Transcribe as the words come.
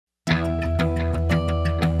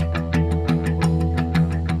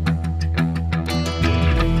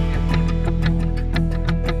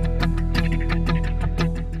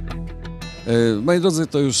Moi drodzy,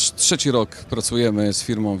 to już trzeci rok pracujemy z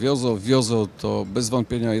firmą VIOSO. VIOSO to bez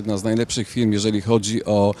wątpienia jedna z najlepszych firm, jeżeli chodzi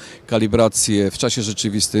o kalibrację w czasie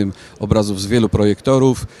rzeczywistym obrazów z wielu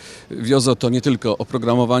projektorów. VIOSO to nie tylko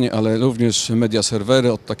oprogramowanie, ale również media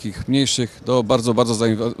serwery, od takich mniejszych do bardzo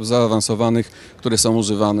zaawansowanych, które są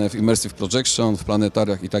używane w immersive projection, w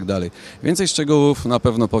planetariach i tak dalej. Więcej szczegółów na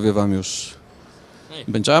pewno powie Wam już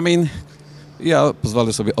Benjamin. Ja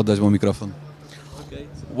pozwolę sobie oddać mu mikrofon.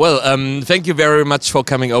 Well, thank you very much for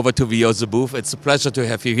coming over to VIOSO booth. It's a pleasure to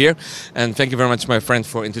have you here, and thank you very much, my friend,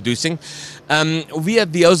 for introducing. We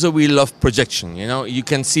at VIOSO, we love projection. You know, you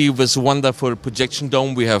can see this wonderful projection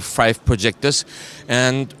dome. We have 5 projectors,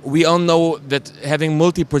 and we all know that having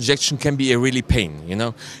multi-projection can be a really pain. You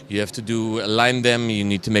know, you have to align them. You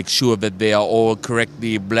need to make sure that they are all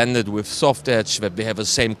correctly blended with soft edge, that they have the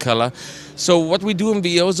same color. So what we do in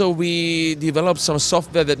VIOSO, we develop some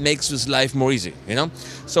software that makes this life more easy, you know.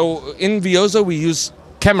 So in VIOSO we use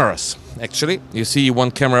cameras, actually. You see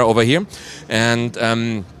one camera over here,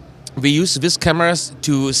 and we use these cameras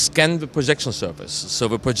to scan the projection surface. So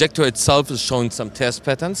the projector itself is showing some test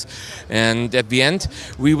patterns, and at the end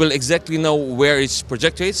we will exactly know where each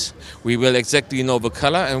projector is, we will exactly know the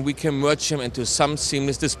color, and we can merge them into some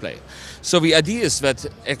seamless display. So the idea is that,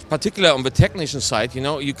 particularly on the technician side, you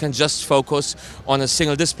know, you can just focus on a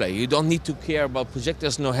single display. You don't need to care about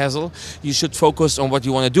projectors, no hassle. You should focus on what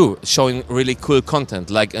you want to do, showing really cool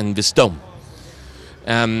content, like in this dome.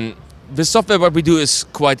 The software, what we do, is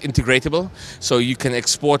quite integratable, so you can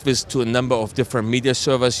export this to a number of different media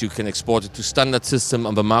servers. You can export it to standard system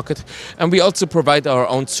on the market, and we also provide our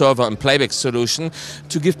own server and playback solution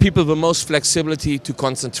to give people the most flexibility to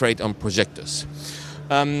concentrate on projectors.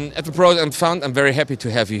 At the Prolight+Sound, I'm very happy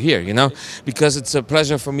to have you here, you know, because it's a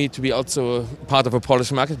pleasure for me to be also part of a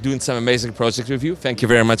Polish market, doing some amazing projects with you. Thank you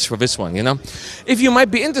very much for this one, you know. If you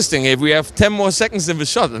might be interested, if we have 10 more seconds in the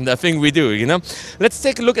shot, and I think we do, you know, let's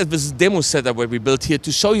take a look at this demo setup where we built here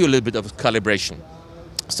to show you a little bit of calibration.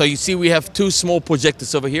 So you see we have 2 small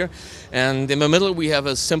projectors over here, and in the middle we have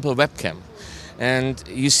a simple webcam. And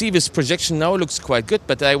you see this projection now looks quite good,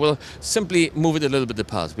 but I will simply move it a little bit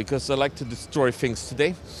apart because I like to destroy things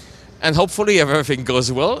today. And hopefully, if everything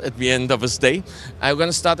goes well at the end of this day, I'm going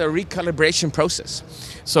to start a recalibration process.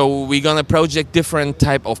 So we're going to project different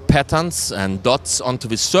type of patterns and dots onto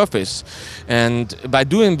the surface. And by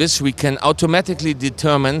doing this, we can automatically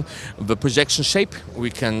determine the projection shape. We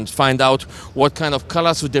can find out what kind of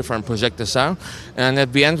colors the different projectors are. And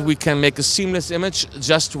at the end, we can make a seamless image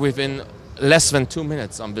just within less than 2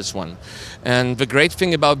 minutes on this one. And the great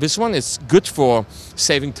thing about this one is good for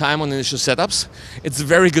saving time on initial setups. It's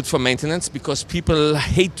very good for maintenance because people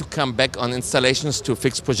hate to come back on installations to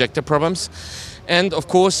fix projector problems. And of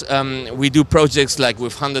course, we do projects like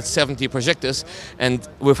with 170 projectors, and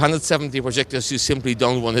with 170 projectors you simply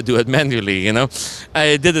don't want to do it manually, you know.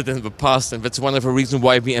 I did it in the past, and that's one of the reasons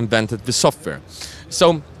why we invented the software.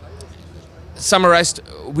 So summarized,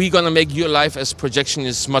 we're going to make your life as projection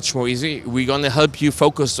is much more easy. We're going to help you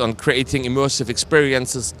focus on creating immersive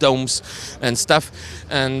experiences, domes and stuff.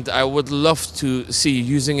 And I would love to see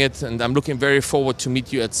you using it. And I'm looking very forward to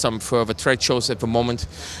meet you at some further trade shows at the moment.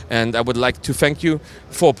 And I would like to thank you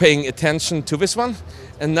for paying attention to this one.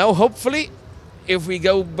 And now hopefully, if we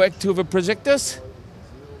go back to the projectors,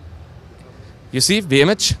 you see the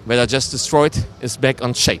image that I just destroyed is back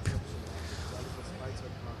on shape.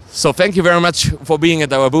 So thank you very much for being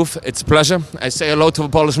at our booth. It's a pleasure. I say hello to the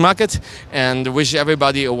Polish market and wish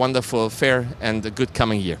everybody a wonderful fair and a good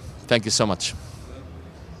coming year. Thank you so much.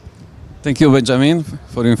 Thank you, Benjamin,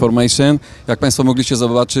 for information. Jak Państwo mogliście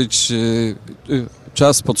zobaczyć,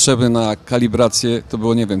 czas potrzebny na kalibrację to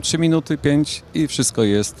było, nie wiem, 3 minuty, 5 i wszystko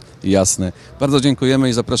jest jasne. Bardzo dziękujemy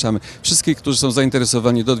i zapraszamy wszystkich, którzy są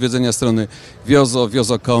zainteresowani do odwiedzenia strony VIOSO,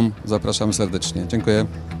 VIOSO.com. Zapraszamy serdecznie. Dziękuję.